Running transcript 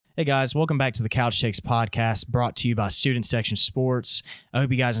Hey guys, welcome back to the Couch Takes podcast brought to you by Student Section Sports. I hope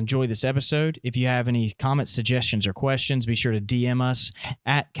you guys enjoyed this episode. If you have any comments, suggestions, or questions, be sure to DM us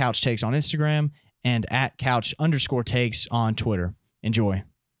at Couch Takes on Instagram and at Couch_Takes on Twitter. Enjoy.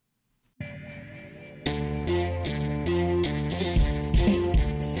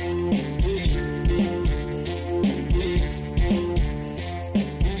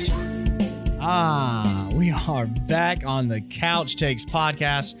 We are back on the Couch Takes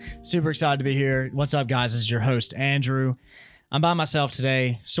podcast. Super excited to be here. What's up, guys? This is your host, Andrew. I'm by myself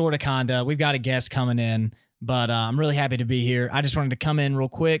today, sort of, kinda. We've got a guest coming in, but I'm really happy to be here. I just wanted to come in real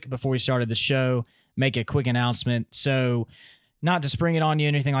quick before we started the show, make a quick announcement. So, not to spring it on you,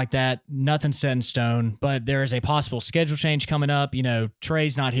 anything like that. Nothing set in stone, but there is a possible schedule change coming up. You know,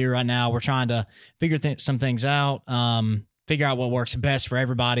 Trey's not here right now. We're trying to figure some things out. Figure out what works best for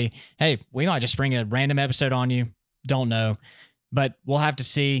everybody. Hey, we might just bring a random episode on you. Don't know. But we'll have to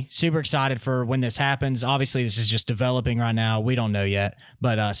see. Super excited for when this happens. Obviously, this is just developing right now. We don't know yet.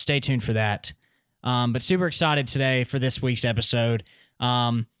 But stay tuned for that. But super excited today for this week's episode.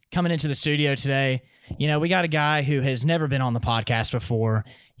 Coming into the studio today, you know, we got a guy who has never been on the podcast before.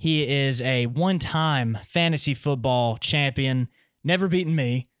 He is a one-time fantasy football champion. Never beaten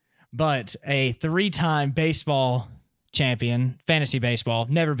me, but a three-time baseball champion, fantasy baseball,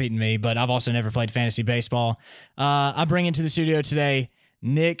 never beaten me, but I've also never played fantasy baseball. I bring into the studio today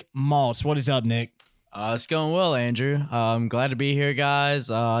Nick Maltz. What is up, Nick? It's going well, Andrew. I'm glad to be here, guys.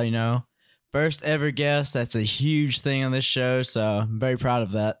 First ever guest. That's a huge thing on this show, so I'm very proud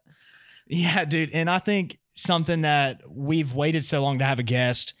of that. Yeah, dude, and I think something that we've waited so long to have a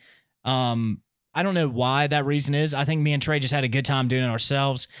guest, I don't know why that reason is. I think me and Trey just had a good time doing it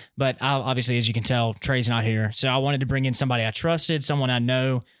ourselves. But obviously, as you can tell, Trey's not here. So I wanted to bring in somebody I trusted, someone I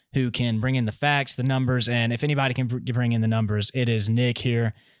know who can bring in the facts, the numbers. And if anybody can bring in the numbers, it is Nick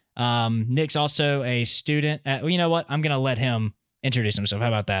here. Nick's also a student at, well, you know what? I'm going to let him introduce himself. How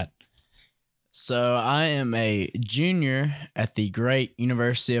about that? So I am a junior at the great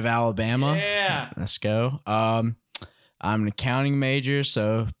University of Alabama. Yeah. Let's go. I'm an accounting major,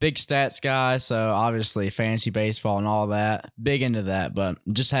 so big stats guy, so obviously fantasy baseball and all that. Big into that, but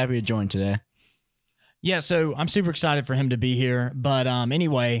I'm just happy to join today. Yeah, so I'm super excited for him to be here. But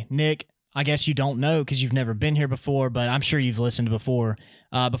anyway, Nick, I guess you don't know because you've never been here before, but I'm sure you've listened before.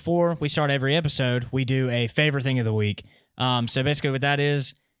 Before we start every episode, we do a favorite thing of the week. So basically what that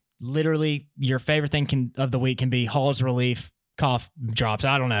is, literally your favorite thing of the week can be Hall's Relief cough drops.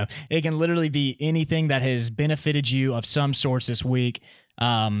 I don't know. It can literally be anything that has benefited you of some sorts this week.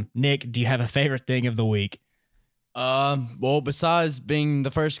 Nick, do you have a favorite thing of the week? Well, besides being the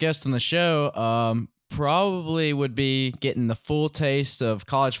first guest on the show, probably would be getting the full taste of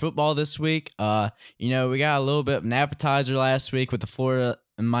college football this week. We got a little bit of an appetizer last week with the Florida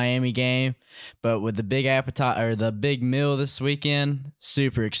and Miami game, but with the big appetizer or the big meal this weekend,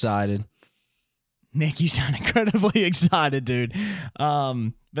 super excited. Nick, you sound incredibly excited, dude.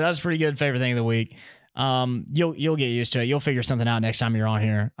 But that's a pretty good favorite thing of the week. You'll get used to it. You'll figure something out next time you're on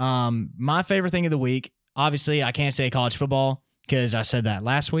here. My favorite thing of the week, obviously, I can't say college football because I said that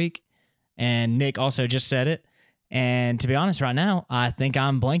last week, and Nick also just said it. And to be honest, right now, I think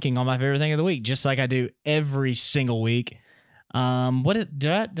I'm blanking on my favorite thing of the week, just like I do every single week. Did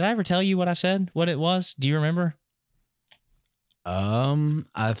I ever tell you what I said? What it was? Do you remember?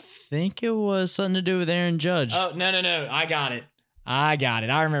 I think it was something to do with Aaron Judge. Oh, no. I got it. I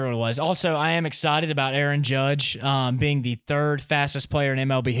remember what it was. Also, I am excited about Aaron Judge being the third fastest player in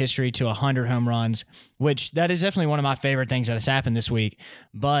MLB history to 100 home runs, which that is definitely one of my favorite things that has happened this week.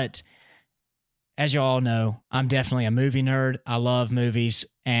 But as you all know, I'm definitely a movie nerd. I love movies,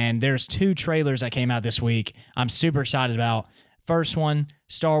 and there's 2 trailers that came out this week I'm super excited about. First one,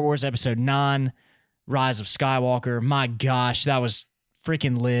 Star Wars Episode 9, Rise of Skywalker. My gosh, that was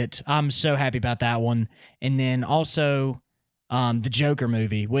freaking lit. I'm so happy about that one. And then also the Joker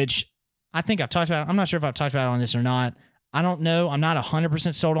movie, which I think I've talked about. I'm not sure if I've talked about it on this or not. I don't know. I'm not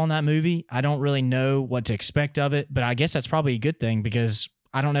 100% sold on that movie. I don't really know what to expect of it, but I guess that's probably a good thing because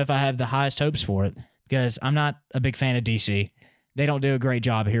I don't know if I have the highest hopes for it because I'm not a big fan of DC. They don't do a great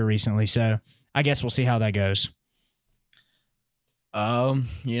job here recently, so I guess we'll see how that goes.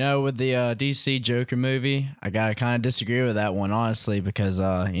 With the DC Joker movie, I gotta kind of disagree with that one, honestly, because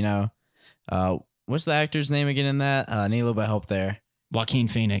what's the actor's name again in that? Need a little bit of help there. Joaquin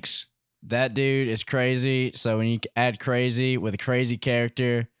Phoenix. That dude is crazy. So when you add crazy with a crazy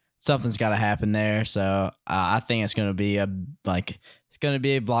character, something's got to happen there. So I think it's gonna be a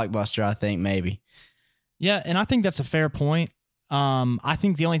blockbuster. I think maybe. Yeah, and I think that's a fair point. I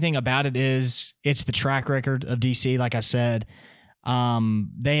think the only thing about it is it's the track record of DC. Like I said.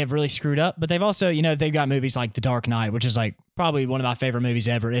 They have really screwed up, but they've also, they've got movies like The Dark Knight, which is like probably one of my favorite movies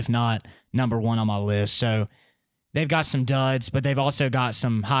ever, if not number one on my list. So they've got some duds, but they've also got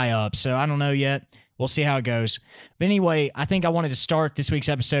some high ups. So I don't know yet. We'll see how it goes. But anyway, I think I wanted to start this week's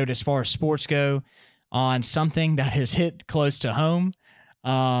episode as far as sports go on something that has hit close to home.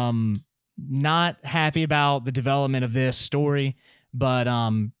 Not happy about the development of this story, but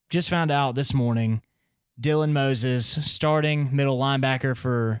just found out this morning Dylan Moses, starting middle linebacker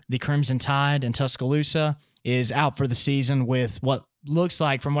for the Crimson Tide in Tuscaloosa, is out for the season with what looks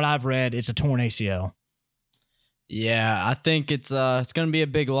like, from what I've read, it's a torn ACL. Yeah, I think it's going to be a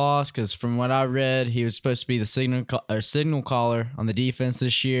big loss because from what I read, he was supposed to be the signal caller on the defense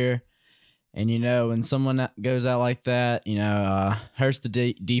this year. And, when someone goes out like that, hurts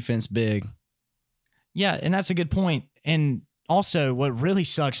the defense big. Yeah, and that's a good point. And also, what really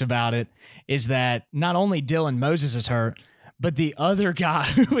sucks about it is that not only Dylan Moses is hurt, but the other guy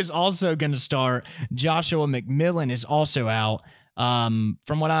who is also going to start, Joshua McMillan, is also out. From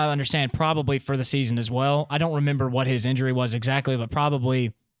what I understand, probably for the season as well. I don't remember what his injury was exactly, but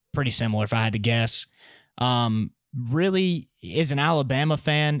probably pretty similar if I had to guess. Really, is an Alabama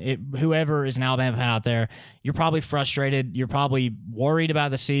fan, whoever is an Alabama fan out there, you're probably frustrated. You're probably worried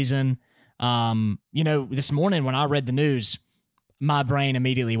about the season. This morning when I read the news, my brain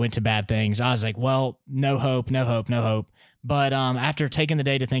immediately went to bad things. I was like, well, no hope. But after taking the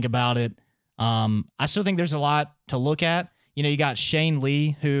day to think about it, I still think there's a lot to look at. You got Shane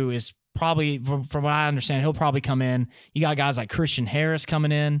Lee, who is probably, from what I understand, he'll probably come in. You got guys like Christian Harris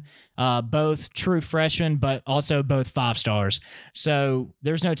coming in, both true freshmen, but also both 5 stars. So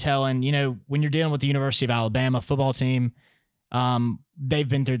there's no telling. When you're dealing with the University of Alabama football team, they've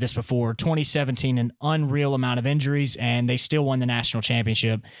been through this before. 2017, an unreal amount of injuries, and they still won the national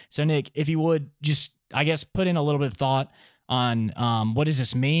championship. So, Nick, if you would just, I guess, put in a little bit of thought on what does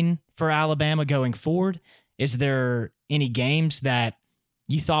this mean for Alabama going forward? Is there any games that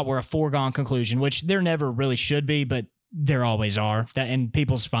you thought were a foregone conclusion, which there never really should be, but there always are, that in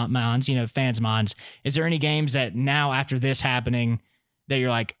people's minds, fans' minds? Is there any games that now after this happening that you're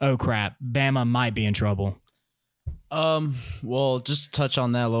like, oh crap, Bama might be in trouble? Well, just to touch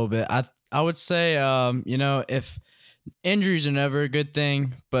on that a little bit. I would say, if injuries are never a good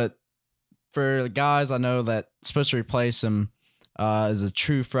thing, but for guys I know that's supposed to replace him, is a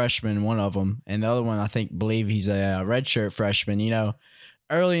true freshman, one of them, and the other one believe he's a redshirt freshman.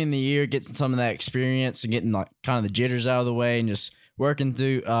 Early in the year, getting some of that experience and getting like kind of the jitters out of the way and just working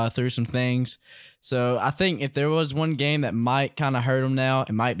through some things. So I think if there was one game that might kind of hurt him now,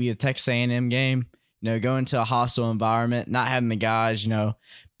 it might be the Texas A&M game. Going to a hostile environment, not having the guys,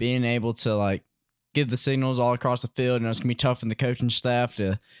 being able to like give the signals all across the field. It's gonna be tough for the coaching staff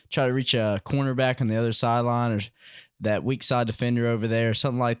to try to reach a cornerback on the other sideline or that weak side defender over there or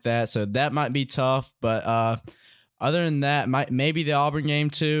something like that. So that might be tough. But other than that, maybe the Auburn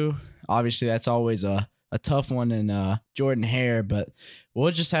game too. Obviously, that's always a tough one in Jordan Hare, but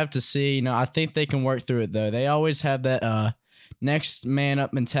we'll just have to see. I think they can work through it though. They always have that next man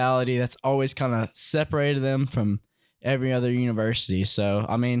up mentality that's always kind of separated them from every other university. So,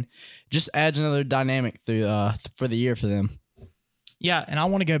 just adds another dynamic through for the year for them. Yeah, and I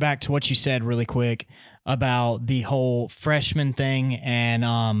want to go back to what you said really quick about the whole freshman thing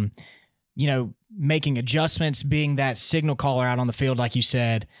and, making adjustments, being that signal caller out on the field, like you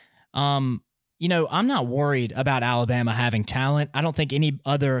said. I'm not worried about Alabama having talent. I don't think any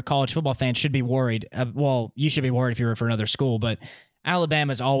other college football fan should be worried. Well, you should be worried if you were for another school, but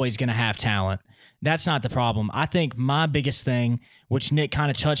Alabama's always going to have talent. That's not the problem. I think my biggest thing, which Nick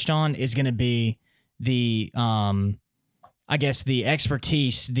kind of touched on, is going to be the, the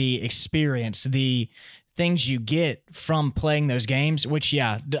expertise, the experience, the things you get from playing those games, which,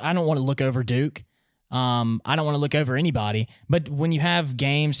 I don't want to look over Duke. I don't want to look over anybody, but when you have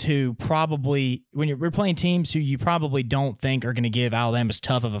games we're playing teams who you probably don't think are going to give Alabama as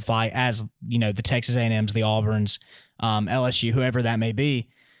tough of a fight as, the Texas A&Ms, the Auburns, LSU, whoever that may be,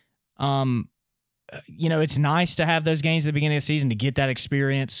 it's nice to have those games at the beginning of the season to get that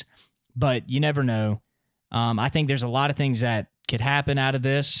experience, but you never know. I think there's a lot of things that could happen out of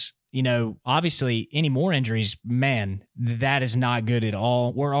this. Obviously any more injuries, man, that is not good at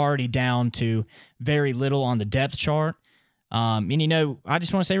all. We're already down to very little on the depth chart. I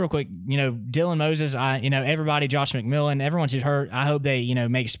just want to say real quick, Dylan Moses, everybody, Josh McMillan, everyone's hurt. I hope they,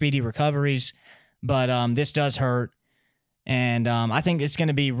 make speedy recoveries, but this does hurt. And I think it's going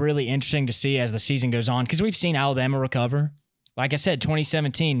to be really interesting to see as the season goes on because we've seen Alabama recover. Like I said,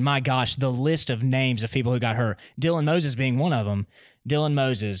 2017, my gosh, the list of names of people who got hurt, Dylan Moses being one of them. Dylan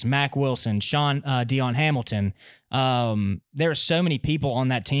Moses, Mac Wilson, Dion Hamilton, There are so many people on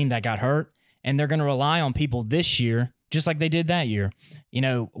that team that got hurt, and they're going to rely on people this year, just like they did that year.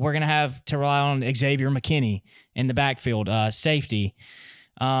 We're going to have to rely on Xavier McKinney in the backfield, safety.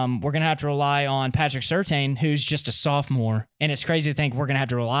 We're going to have to rely on Patrick Surtain, who's just a sophomore. And it's crazy to think we're going to have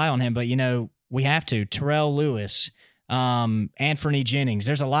to rely on him, but, we have to. Terrell Lewis, Anthony Jennings.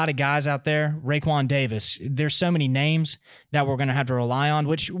 There's a lot of guys out there. Raekwon Davis. There's so many names that we're going to have to rely on,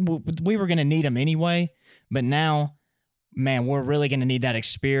 which we were going to need them anyway. But now, man, we're really going to need that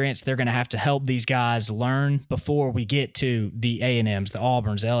experience. They're going to have to help these guys learn before we get to the A&Ms, the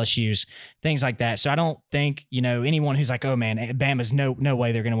Auburns, the LSUs, things like that. So I don't think, anyone who's like, oh, man, Bama's no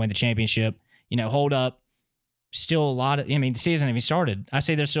way they're going to win the championship, hold up. Still a lot of, the season hasn't even started. I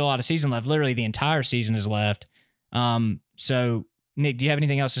say there's still a lot of season left. Literally the entire season is left. So, Nick, do you have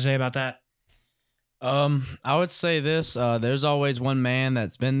anything else to say about that? I would say this, there's always one man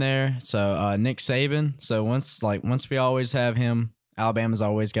that's been there. So, Nick Saban. So once we always have him, Alabama's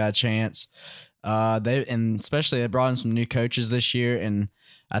always got a chance. Especially they brought in some new coaches this year, and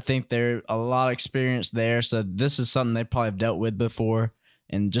I think they're a lot of experience there. So this is something they probably have dealt with before,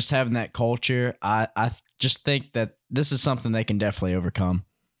 and just having that culture, I just think that this is something they can definitely overcome.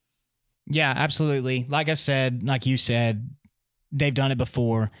 Yeah, absolutely. Like I said, like you said, they've done it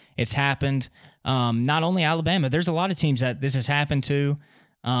before. It's happened. Not only Alabama, there's a lot of teams that this has happened to.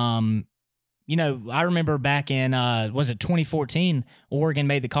 I remember back in, was it 2014, Oregon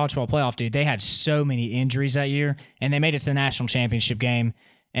made the college football playoff, dude. They had so many injuries that year, and they made it to the national championship game.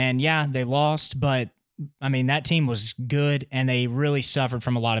 And yeah, they lost, but that team was good, and they really suffered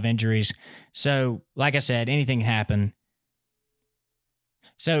from a lot of injuries. So, like I said, anything can happen.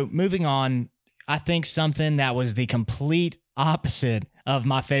 So, moving on, I think something that was the complete opposite of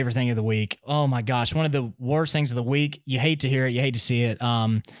my favorite thing of the week. Oh my gosh, one of the worst things of the week. You hate to hear it, you hate to see it.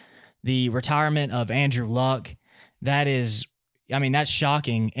 The retirement of Andrew Luck. That is, that's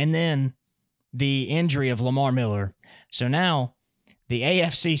shocking. And then the injury of Lamar Miller. So now the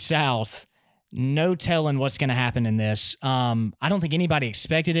AFC South, no telling what's going to happen in this. I don't think anybody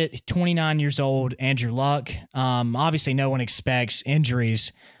expected it. 29 years old, Andrew Luck. Obviously, no one expects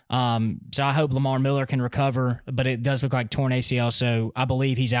injuries. So I hope Lamar Miller can recover, but it does look like torn ACL, so I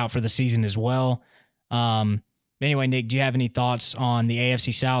believe he's out for the season as well. Anyway, Nick, do you have any thoughts on the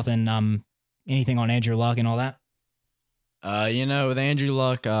AFC South and anything on Andrew Luck and all that? With Andrew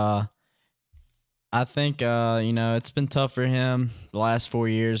Luck, I think, it's been tough for him the last 4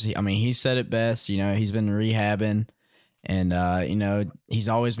 years. He said it best. He's been rehabbing, and, he's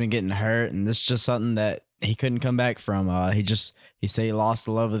always been getting hurt, and this is just something that he couldn't come back from. He said he lost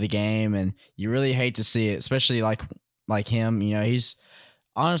the love of the game, and you really hate to see it, especially like him. He's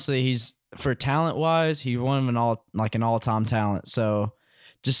for talent-wise, he's one of an all-time talent. So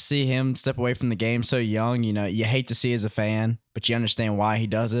just see him step away from the game so young, you hate to see as a fan, but you understand why he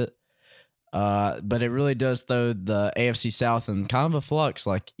does it. But it really does throw the AFC South in kind of a flux.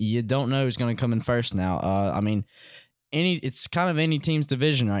 Like, you don't know who's going to come in first now. It's kind of any team's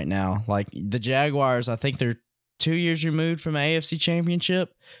division right now. Like the Jaguars, I think they're 2 years removed from an AFC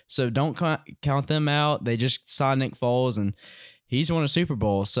championship, so don't count them out. They just signed Nick Foles, and he's won a Super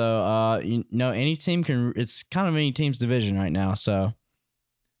Bowl. So, any team can. It's kind of any team's division right now. So.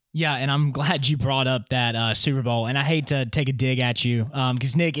 Yeah, and I'm glad you brought up that Super Bowl, and I hate to take a dig at you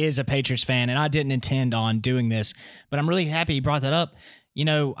because Nick is a Patriots fan, and I didn't intend on doing this, but I'm really happy you brought that up.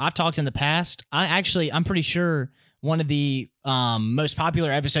 I've talked in the past. I'm pretty sure one of the most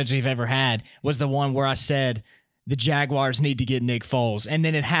popular episodes we've ever had was the one where I said the Jaguars need to get Nick Foles, and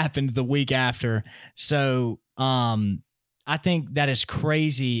then it happened the week after. So I think that is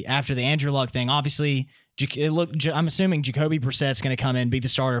crazy after the Andrew Luck thing. Obviously, I'm assuming Jacoby Brissett's going to come in and be the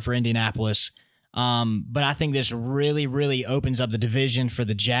starter for Indianapolis. But I think this really, really opens up the division for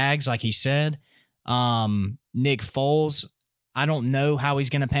the Jags, like he said. Nick Foles, I don't know how he's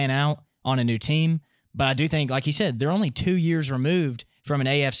going to pan out on a new team, but I do think, like he said, they're only 2 years removed from an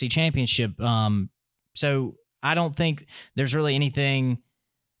AFC championship. So I don't think there's really anything.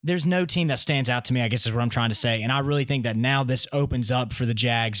 There's no team that stands out to me, I guess is what I'm trying to say. And I really think that now this opens up for the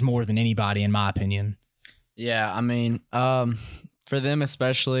Jags more than anybody, in my opinion. Yeah, for them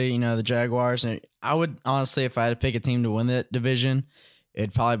especially, the Jaguars, I would honestly, if I had to pick a team to win that division,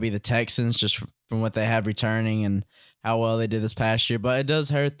 it'd probably be the Texans, just from what they have returning and how well they did this past year. But it does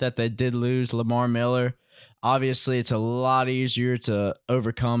hurt that they did lose Lamar Miller. Obviously, it's a lot easier to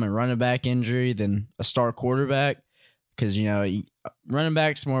overcome a running back injury than a star quarterback because, running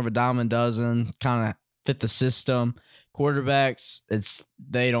back's more of a dime a dozen, kind of fit the system. Quarterbacks,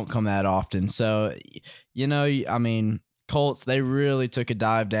 they don't come that often. So, Colts, they really took a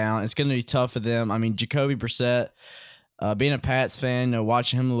dive down. It's going to be tough for them. I mean, Jacoby Brissett, being a Pats fan,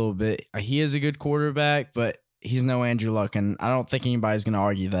 watching him a little bit, he is a good quarterback, but he's no Andrew Luck, and I don't think anybody's going to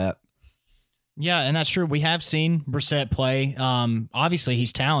argue that. Yeah, and that's true. We have seen Brissett play. Obviously,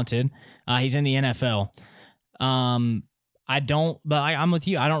 he's talented. He's in the NFL. I'm with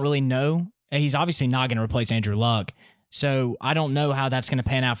you. I don't really know. He's obviously not going to replace Andrew Luck, so I don't know how that's going to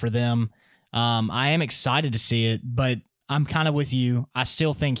pan out for them. I am excited to see it, but I'm kind of with you. I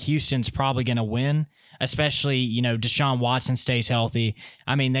still think Houston's probably going to win, especially, Deshaun Watson stays healthy.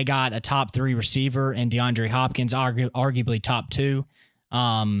 I mean, they got a top 3 receiver and DeAndre Hopkins, arguably top 2.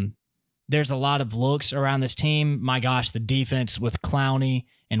 There's a lot of looks around this team. My gosh, the defense with Clowney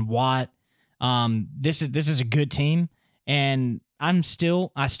and Watt. This is a good team, and I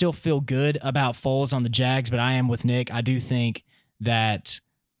still feel good about Foles on the Jags, but I am with Nick. I do think that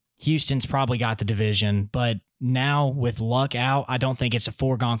Houston's probably got the division, but now with Luck out, I don't think it's a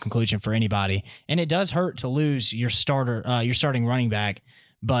foregone conclusion for anybody. And it does hurt to lose your starting running back,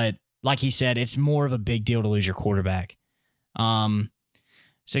 but like he said, it's more of a big deal to lose your quarterback. So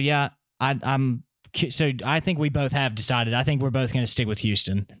yeah, I think we both have decided. I think we're both going to stick with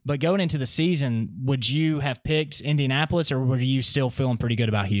Houston. But going into the season, would you have picked Indianapolis, or were you still feeling pretty good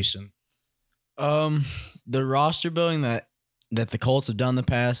about Houston? The roster building that the Colts have done the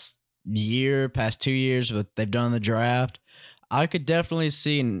past 2 years, what they've done in the draft, I could definitely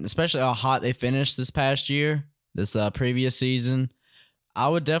see, and especially how hot they finished this past year, this previous season, I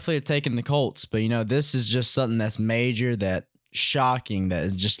would definitely have taken the Colts. But, this is just something that's major, that shocking, that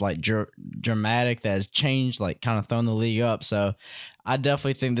is just like dramatic, that has changed, like kind of thrown the league up. So I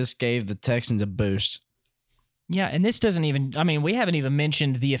definitely think this gave the Texans a boost. Yeah, and this doesn't even, we haven't even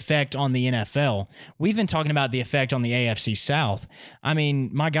mentioned the effect on the NFL. We've been talking about the effect on the AFC South.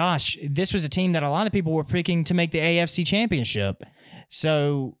 My gosh, this was a team that a lot of people were picking to make the AFC Championship.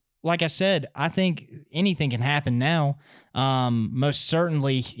 So, like I said, I think anything can happen now. Most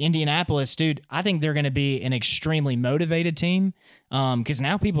certainly, Indianapolis, dude, I think they're going to be an extremely motivated team because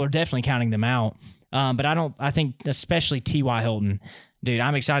now people are definitely counting them out. But I think especially T.Y. Hilton. Dude,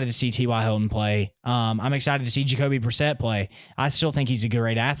 I'm excited to see T.Y. Hilton play. I'm excited to see Jacoby Brissett play. I still think he's a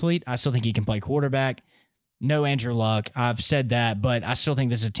great athlete. I still think he can play quarterback. No Andrew Luck. I've said that, but I still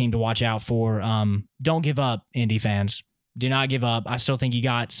think this is a team to watch out for. Don't give up, Indy fans. Do not give up. I still think you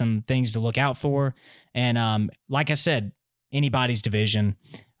got some things to look out for. And like I said, anybody's division.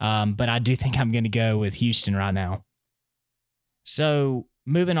 But I do think I'm going to go with Houston right now. So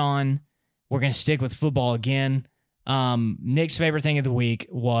moving on, we're going to stick with football again. Nick's favorite thing of the week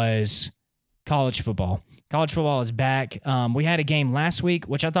was college football. College football is back. We had a game last week,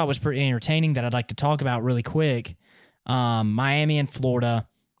 which I thought was pretty entertaining, that I'd like to talk about really quick. Miami and Florida.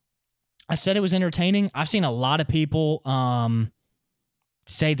 I said it was entertaining. I've seen a lot of people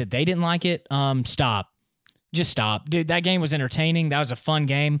say that they didn't like it. Stop. Just stop. Dude, that game was entertaining. That was a fun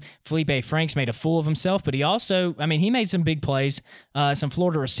game. Felipe Franks made a fool of himself, but he also, he made some big plays. Some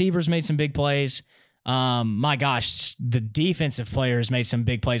Florida receivers made some big plays. My gosh, the defensive players made some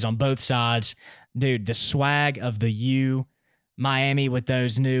big plays on both sides. Dude, the swag of the U, Miami with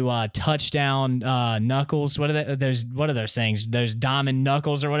those new touchdown knuckles. What are those things? Those diamond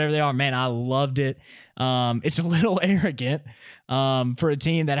knuckles or whatever they are. Man, I loved it. It's a little arrogant for a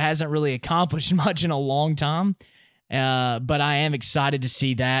team that hasn't really accomplished much in a long time. But I am excited to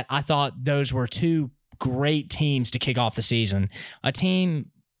see that. I thought those were two great teams to kick off the season. A team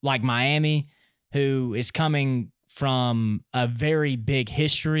like Miami, who is coming from a very big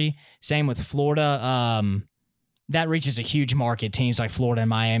history. Same with Florida. That reaches a huge market, teams like Florida and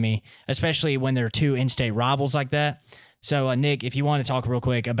Miami, especially when they're two in-state rivals like that. So, Nick, if you want to talk real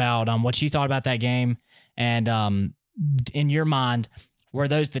quick about what you thought about that game, and in your mind, were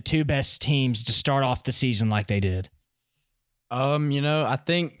those the two best teams to start off the season like they did? I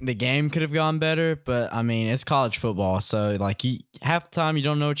think the game could have gone better, but it's college football, so half the time you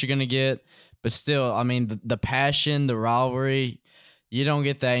don't know what you're gonna get. But still, the passion, the rivalry, you don't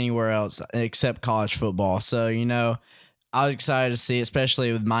get that anywhere else except college football. So, I was excited to see,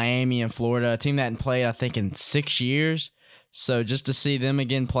 especially with Miami and Florida, a team that hadn't played, I think, in 6 years. So just to see them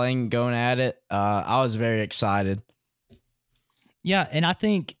again playing, going at it, I was very excited. Yeah, and I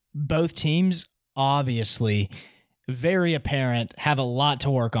think both teams, obviously, very apparent, have a lot to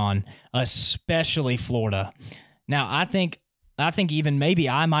work on, especially Florida. Now, I think even maybe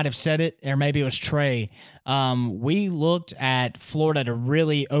I might have said it, or maybe it was Trey. We looked at Florida to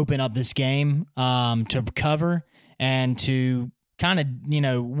really open up this game, to cover and to kind of,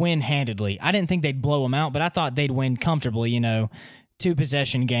 win handedly. I didn't think they'd blow them out, but I thought they'd win comfortably,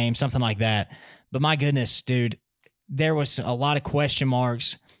 2-possession game, something like that. But my goodness, dude, there was a lot of question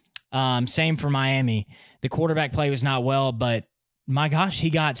marks. Same for Miami. The quarterback play was not well, but my gosh,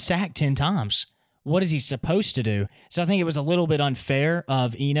 he got sacked 10 times. What is he supposed to do? So I think it was a little bit unfair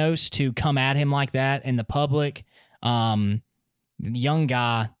of Enos to come at him like that in the public. The young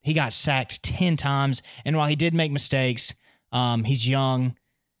guy, he got sacked 10 times. And while he did make mistakes, he's young.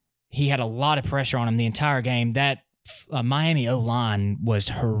 He had a lot of pressure on him the entire game. That Miami O-line was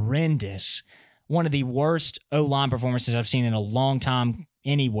horrendous. One of the worst O-line performances I've seen in a long time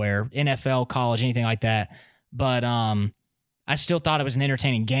anywhere, NFL, college, anything like that. But I still thought it was an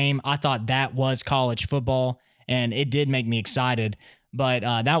entertaining game. I thought that was college football, and it did make me excited. But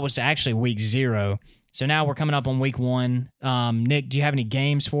that was actually week 0. So now we're coming up on week 1. Nick, do you have any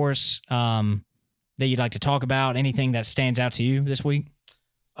games for us that you'd like to talk about? Anything that stands out to you this week?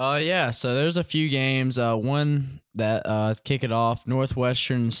 Yeah, so there's a few games. One that kick it off,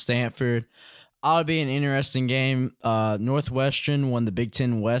 Northwestern, Stanford. Ought to be an interesting game. Northwestern won the Big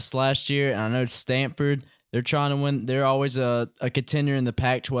Ten West last year, and I know Stanford, they're trying to win. They're always a contender in the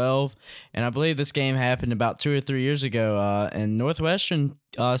Pac-12, and I believe this game happened about 2 or 3 years ago, and Northwestern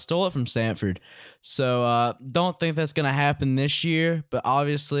stole it from Stanford. So don't think that's going to happen this year, but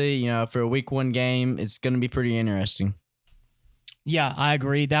obviously, for a week 1 game, it's going to be pretty interesting. Yeah, I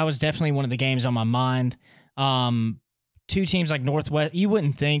agree. That was definitely one of the games on my mind. 2 teams like Northwest, you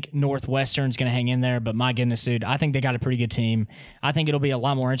wouldn't think Northwestern's going to hang in there, but my goodness, dude, I think they got a pretty good team. I think it'll be a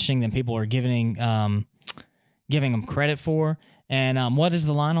lot more interesting than people are giving them credit for. And what is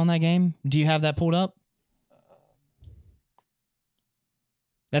the line on that game? Do you have that pulled up?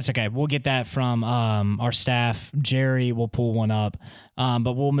 That's okay. We'll get that from our staff. Jerry will pull one up,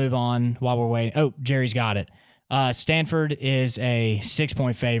 but we'll move on while we're waiting. Oh, Jerry's got it. Stanford is a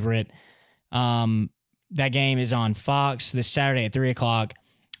 6-point favorite. That game is on Fox this Saturday at 3:00.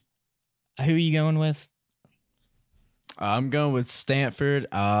 Who are you going with? I'm going with Stanford.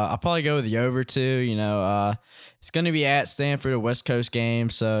 I'll probably go with the over too. It's going to be at Stanford, a West Coast game.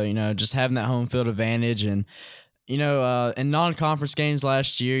 So, just having that home field advantage. And, in non-conference games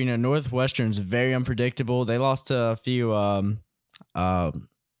last year, Northwestern's very unpredictable. They lost to a few, trying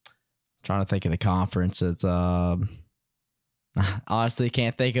to think of the conference. It's, honestly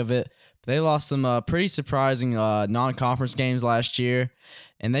can't think of it. They lost some pretty surprising non-conference games last year,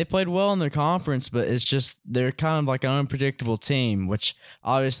 and they played well in their conference, but it's just they're kind of like an unpredictable team, which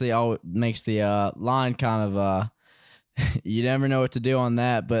obviously all makes the line kind of you never know what to do on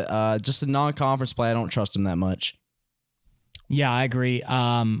that. But just the non-conference play, I don't trust them that much. Yeah, I agree.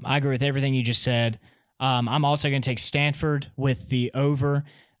 I agree with everything you just said. I'm also going to take Stanford with the over.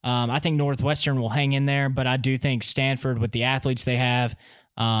 I think Northwestern will hang in there, but I do think Stanford, with the athletes they have,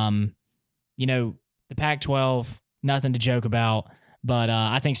 the Pac-12, nothing to joke about, but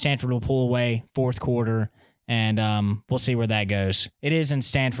I think Stanford will pull away fourth quarter, and we'll see where that goes. It is in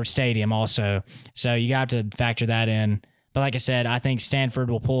Stanford Stadium also, so you got to factor that in. But like I said, I think Stanford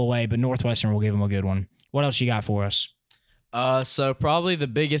will pull away, but Northwestern will give them a good one. What else you got for us? So probably the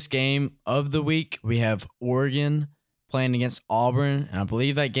biggest game of the week, we have Oregon playing against Auburn, and I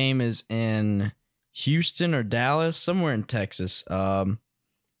believe that game is in Houston or Dallas, somewhere in Texas.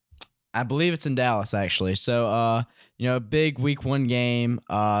 I believe it's in Dallas, actually. So, a big week 1 game,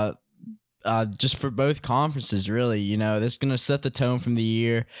 just for both conferences, really. This is going to set the tone from the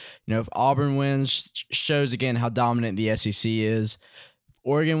year. If Auburn wins, shows again how dominant the SEC is.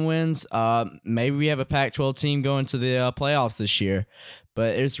 Oregon wins, maybe we have a Pac-12 team going to the playoffs this year.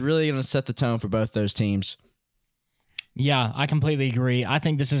 But it's really going to set the tone for both those teams. Yeah, I completely agree. I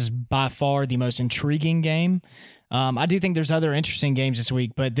think this is by far the most intriguing game. I do think there's other interesting games this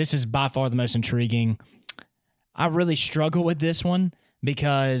week, but this is by far the most intriguing. I really struggle with this one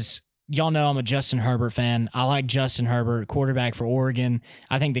because y'all know I'm a Justin Herbert fan. I like Justin Herbert, quarterback for Oregon.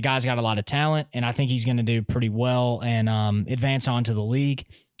 I think the guy's got a lot of talent, and I think he's going to do pretty well and advance on to the league.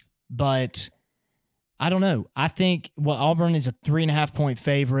 But I don't know. I think Auburn is a 3.5-point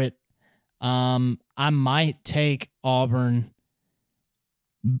favorite. I might take Auburn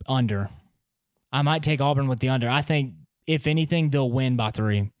under. I might take Auburn with the under. I think, if anything, they'll win by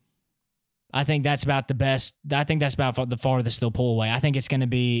 3. I think that's about the best. I think that's about the farthest they'll pull away. I think it's going to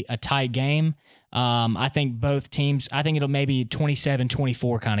be a tight game. I think both teams, I think it'll maybe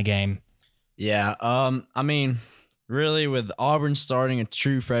 27-24 kind of game. Yeah. Really, with Auburn starting a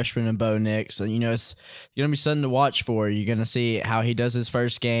true freshman in Bo Nix, it's going to be something to watch for. You're going to see how he does his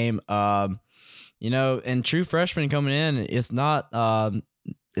first game. And true freshman coming in, it's not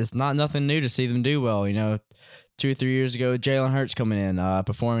nothing new to see them do well. 2 or 3 years ago, Jalen Hurts coming in,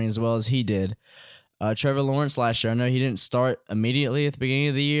 performing as well as he did. Trevor Lawrence last year, I know he didn't start immediately at the beginning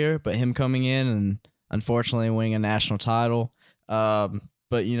of the year, but him coming in and unfortunately winning a national title. But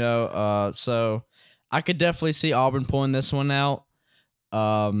so I could definitely see Auburn pulling this one out.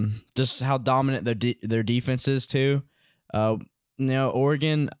 Just how dominant their defense is too.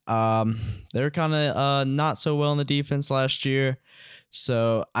 Oregon, they're kind of not so well in the defense last year,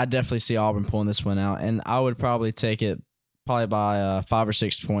 so I definitely see Auburn pulling this one out, and I would probably take it by 5 or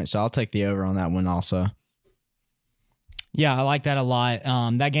 6 points. So I'll take the over on that one also. Yeah, I like that a lot.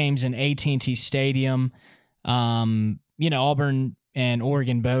 That game's in AT&T Stadium. Auburn and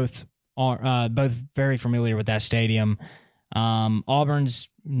Oregon both are both very familiar with that stadium. Auburn's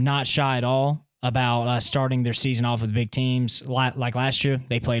not shy at all about starting their season off with big teams. Like last year,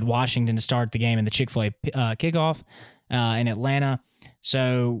 they played Washington to start the game in the Chick-fil-A kickoff in Atlanta.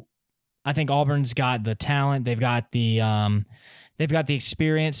 So I think Auburn's got the talent. They've got the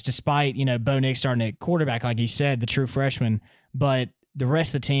experience, despite Bo Nix starting at quarterback, like you said, the true freshman. But the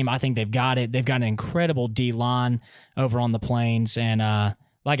rest of the team, I think they've got it. They've got an incredible D-line over on the Plains. And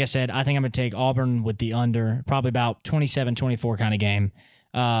like I said, I think I'm going to take Auburn with the under, probably about 27-24 kind of game.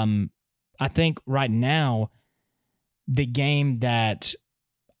 I think right now, the game that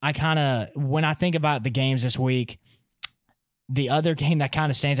when I think about the games this week, the other game that kind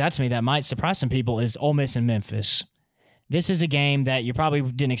of stands out to me that might surprise some people is Ole Miss and Memphis. This is a game that you probably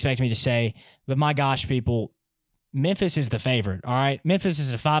didn't expect me to say, but my gosh, people, Memphis is the favorite, all right? Memphis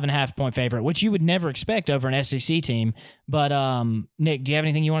is a 5.5 point favorite, which you would never expect over an SEC team. But, Nick, do you have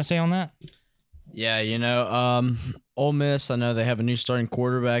anything you want to say on that? Yeah, Ole Miss, I know they have a new starting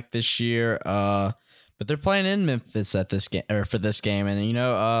quarterback this year, but they're playing in Memphis at this game or for this game,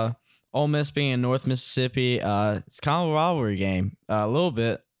 and Ole Miss being in North Mississippi, it's kind of a rivalry game, a little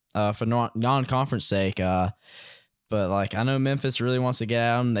bit for non-conference sake. But I know Memphis really wants to get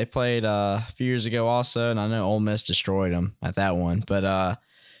at them. They played a few years ago also, and I know Ole Miss destroyed them at that one. But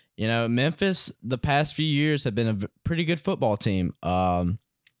Memphis the past few years have been a pretty good football team.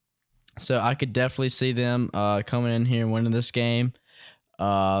 So I could definitely see them coming in here and winning this game,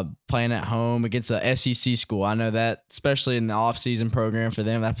 playing at home against a SEC school. I know that, especially in the offseason program for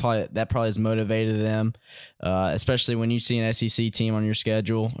them, that probably has motivated them, especially when you see an SEC team on your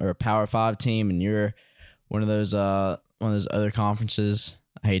schedule or a Power 5 team, and you're one of those other conferences.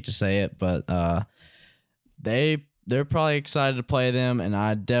 I hate to say it, but they're probably excited to play them, and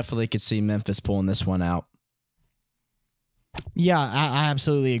I definitely could see Memphis pulling this one out. Yeah, I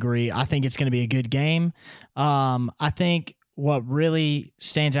absolutely agree. I think it's going to be a good game. I think what really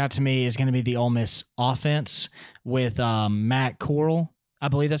stands out to me is going to be the Ole Miss offense with Matt Corral. I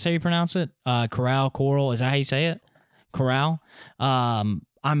believe that's how you pronounce it. Corral. Is that how you say it? Corral.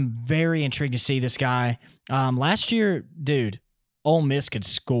 I'm very intrigued to see this guy. Last year, dude, Ole Miss could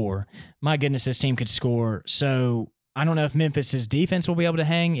score. My goodness, this team could score. So I don't know if Memphis' defense will be able to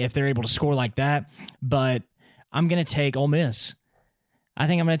hang if they're able to score like that, but I'm going to take Ole Miss. I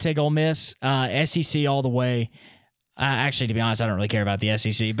think I'm going to take Ole Miss, SEC all the way. Actually, to be honest, I don't really care about the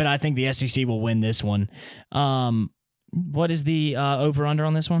SEC, but I think the SEC will win this one. What is the over-under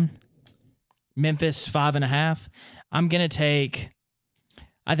on this one? Memphis, 5.5. I'm going to take,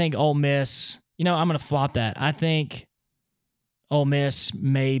 I think Ole Miss, I'm going to flop that. I think Ole Miss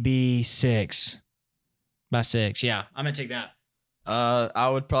maybe 6. By 6, yeah. I'm going to take that. I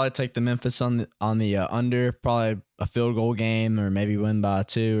would probably take the Memphis on the under, probably a field goal game or maybe win by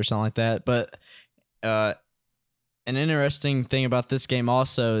 2 or something like that. But an interesting thing about this game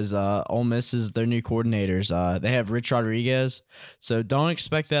also is Ole Miss is their new coordinators. They have Rich Rodriguez, so don't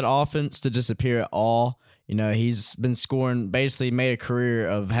expect that offense to disappear at all. He's been scoring, basically made a career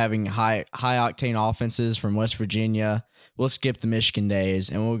of having high octane offenses from West Virginia. We'll skip the Michigan days,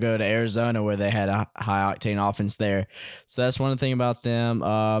 and we'll go to Arizona where they had a high-octane offense there. So that's one thing about them.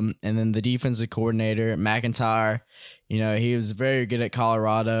 And then the defensive coordinator, McIntyre, he was very good at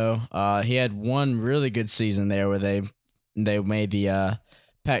Colorado. He had one really good season there where they made the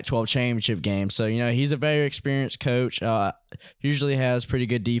Pac-12 championship game. So, he's a very experienced coach. Usually has pretty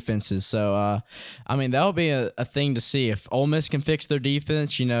good defenses. So, that'll be a thing to see. If Ole Miss can fix their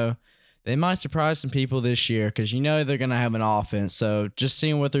defense, they might surprise some people this year because they're going to have an offense. So just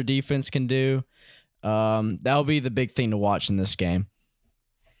seeing what their defense can do, that'll be the big thing to watch in this game.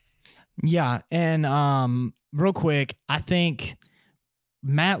 Yeah, and real quick, I think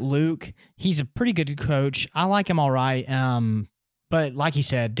Matt Luke, he's a pretty good coach. I like him all right. But like you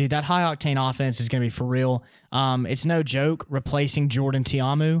said, dude, that high-octane offense is going to be for real. It's no joke replacing Jordan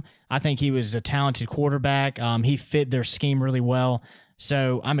Tiamu. I think he was a talented quarterback. He fit their scheme really well.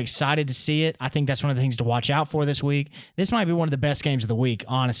 So I'm excited to see it. I think that's one of the things to watch out for this week. This might be one of the best games of the week,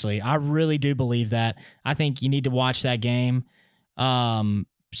 honestly. I really do believe that. I think you need to watch that game.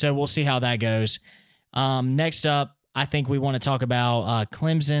 So we'll see how that goes. Next up, I think we want to talk about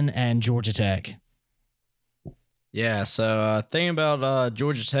Clemson and Georgia Tech. Yeah, so thinking about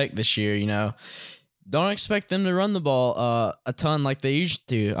Georgia Tech this year, don't expect them to run the ball a ton like they used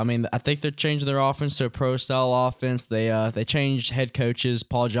to. I mean, I think they're changing their offense to a pro-style offense. They changed head coaches.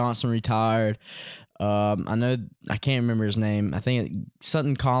 Paul Johnson retired. I can't remember his name. I think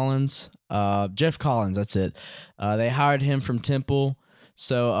Sutton Collins. Jeff Collins, that's it. They hired him from Temple.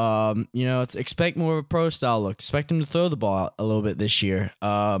 So, expect more of a pro-style look. Expect him to throw the ball out a little bit this year.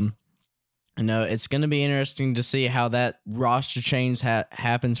 It's going to be interesting to see how that roster change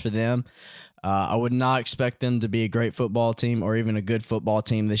happens for them. I would not expect them to be a great football team or even a good football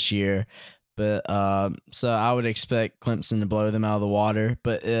team this year. But so I would expect Clemson to blow them out of the water.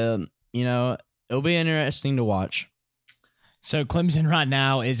 But, it'll be interesting to watch. So Clemson right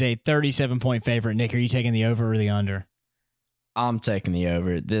now is a 37-point favorite. Nick, are you taking the over or the under? I'm taking the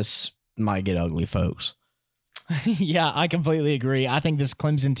over. This might get ugly, folks. Yeah, I completely agree. I think this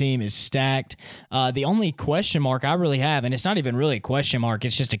Clemson team is stacked. The only question mark I really have, and it's not even really a question mark,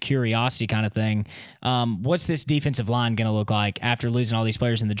 it's just a curiosity kind of thing. What's this defensive line going to look like after losing all these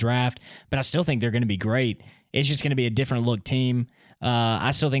players in the draft? But I still think they're going to be great. It's just going to be a different look team.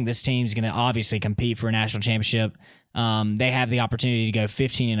 I still think this team is going to obviously compete for a national championship. They have the opportunity to go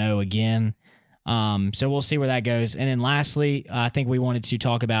 15-0 again. So we'll see where that goes. And then lastly, I think we wanted to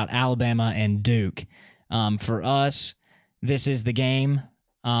talk about Alabama and Duke. For us, this is the game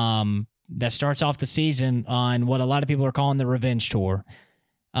that starts off the season on what a lot of people are calling the revenge tour.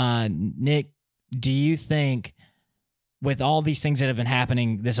 Nick, do you think with all these things that have been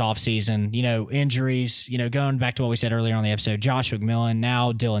happening this offseason, injuries, going back to what we said earlier on the episode, Josh McMillan,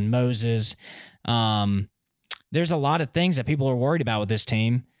 now Dylan Moses, there's a lot of things that people are worried about with this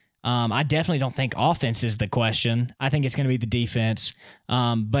team. I definitely don't think offense is the question. I think it's going to be the defense.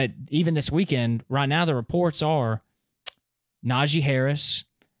 But even this weekend, right now, the reports are Najee Harris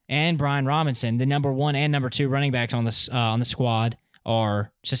and Brian Robinson, the number 1 and number 2 running backs on the squad,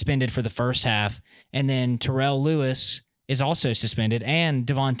 are suspended for the first half. And then Terrell Lewis is also suspended, and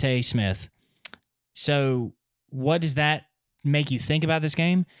Devontae Smith. So what does that make you think about this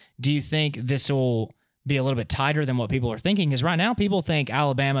game? Do you think this will be a little bit tighter than what people are thinking? Because right now people think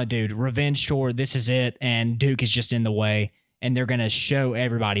Alabama, dude, revenge tour, this is it, and Duke is just in the way, and they're going to show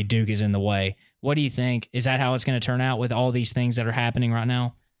everybody Duke is in the way. What do you think? Is that how it's going to turn out with all these things that are happening right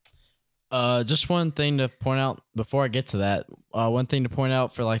now? Just one thing to point out before I get to that. One thing to point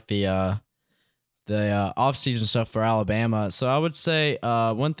out for like the offseason stuff for Alabama. So I would say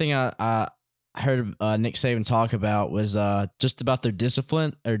one thing I heard Nick Saban talk about was just about their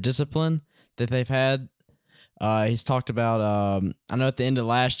discipline that they've had. He's talked about, I know at the end of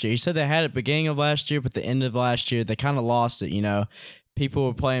last year, he said they had it at the beginning of last year, but the end of last year, they kind of lost it, People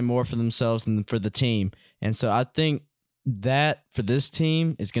were playing more for themselves than for the team. And so I think that for this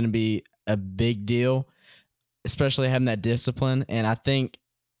team is going to be a big deal, especially having that discipline. And I think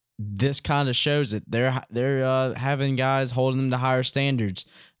this kind of shows it. They're having guys holding them to higher standards.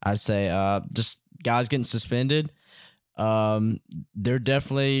 I'd say just guys getting suspended. They're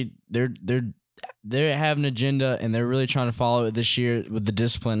definitely they have an agenda, and they're really trying to follow it this year with the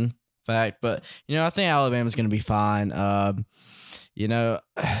discipline fact. But I think Alabama's going to be fine.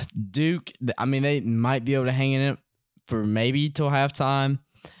 Duke, I mean, they might be able to hang in it for maybe till halftime,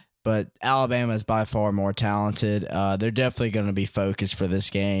 but Alabama is by far more talented. They're definitely going to be focused for this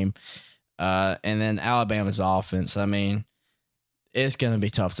game. And then Alabama's offense, I mean, it's going to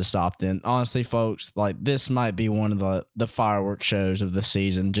be tough to stop them. Honestly, folks, like this might be one of the fireworks shows of the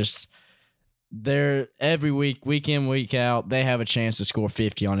season. Just they're every week in, week out, they have a chance to score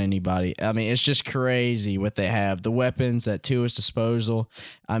 50 on anybody. I mean, it's just crazy what they have. The weapons at Tua's disposal.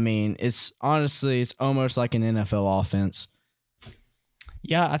 I mean, it's almost like an NFL offense.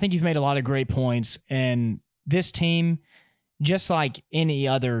 Yeah, I think you've made a lot of great points. And this team, just like any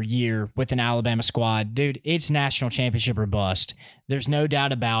other year with an Alabama squad, dude, it's national championship or bust. There's no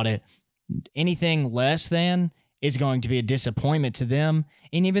doubt about it. Anything less than is going to be a disappointment to them.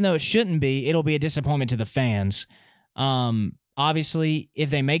 And even though it shouldn't be, it'll be a disappointment to the fans. Obviously, if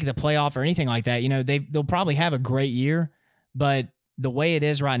they make the playoff or anything like that, they'll probably have a great year. But the way it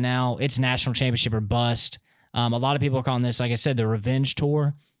is right now, it's national championship or bust. A lot of people are calling this, like I said, the revenge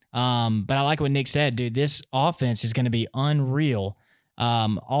tour. But I like what Nick said, dude. This offense is going to be unreal.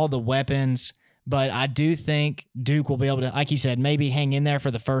 All the weapons. But I do think Duke will be able to, like he said, maybe hang in there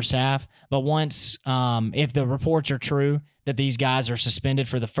for the first half. But once, if the reports are true that these guys are suspended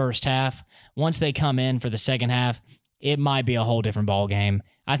for the first half, once they come in for the second half, it might be a whole different ball game.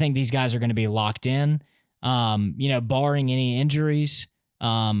 I think these guys are going to be locked in. Barring any injuries,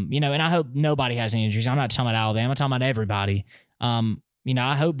 And I hope nobody has any injuries. I'm not talking about Alabama. I'm talking about everybody.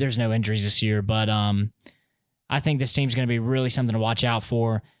 I hope there's no injuries this year, but I think this team's going to be really something to watch out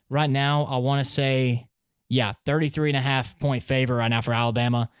for. Right now, I want to say, 33.5 point favor right now for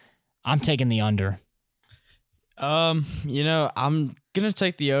Alabama. I'm taking the under. I'm going to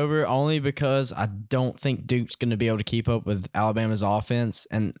take the over only because I don't think Duke's going to be able to keep up with Alabama's offense.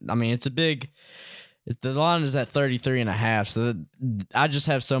 And, I mean, the line is at 33.5, so I just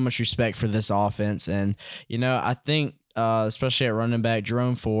have so much respect for this offense. And, I think, especially at running back,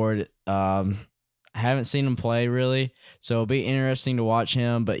 Jerome Ford, I haven't seen him play really, so it'll be interesting to watch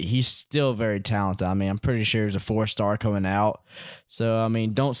him, but he's still very talented. I mean, I'm pretty sure he's a 4-star coming out. So, I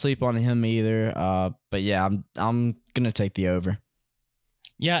mean, don't sleep on him either. But yeah, I'm going to take the over.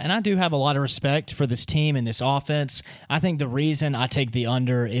 Yeah, and I do have a lot of respect for this team and this offense. I think the reason I take the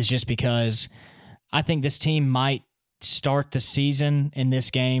under is just because I think this team might start the season in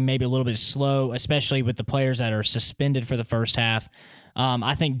this game maybe a little bit slow, especially with the players that are suspended for the first half.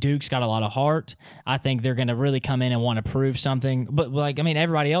 I think Duke's got a lot of heart. I think they're going to really come in and want to prove something. But,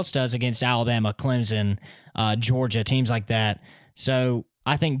 everybody else does against Alabama, Clemson, Georgia, teams like that. So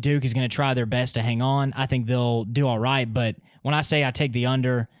I think Duke is going to try their best to hang on. I think they'll do all right. But when I say I take the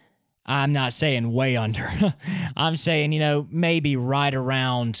under, I'm not saying way under. I'm saying, maybe right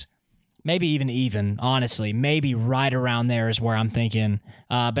around, maybe even, honestly. Maybe right around there is where I'm thinking.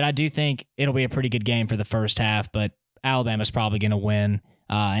 But I do think it'll be a pretty good game for the first half. But Alabama's probably going to win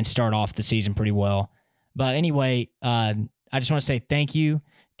and start off the season pretty well. But anyway, I just want to say thank you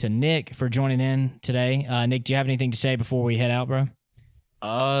to Nick for joining in today. Nick, do you have anything to say before we head out, bro?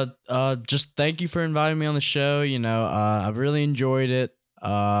 Just thank you for inviting me on the show. I've really enjoyed it.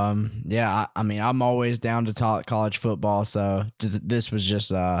 I'm always down to talk college football, so this was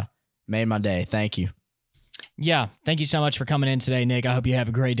just made my day. Thank you. Yeah, thank you so much for coming in today, Nick. I hope you have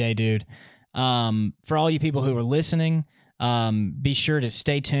a great day, dude. For all you people who are listening, be sure to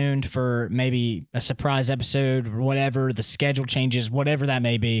stay tuned for maybe a surprise episode or whatever, the schedule changes, whatever that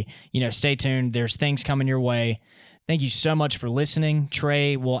may be. Stay tuned. There's things coming your way. Thank you so much for listening.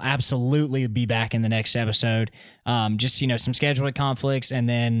 Trey will absolutely be back in the next episode. Just, some scheduling conflicts and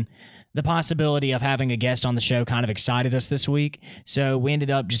then the possibility of having a guest on the show kind of excited us this week. So we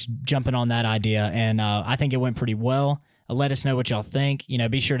ended up just jumping on that idea, and I think it went pretty well. Let us know what y'all think.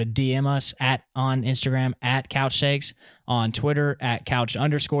 Be sure to DM us on Instagram at Couch Takes, on Twitter at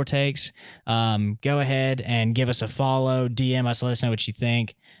Couch_Takes. Go ahead and give us a follow. DM us. Let us know what you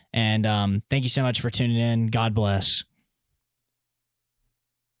think. And thank you so much for tuning in. God bless.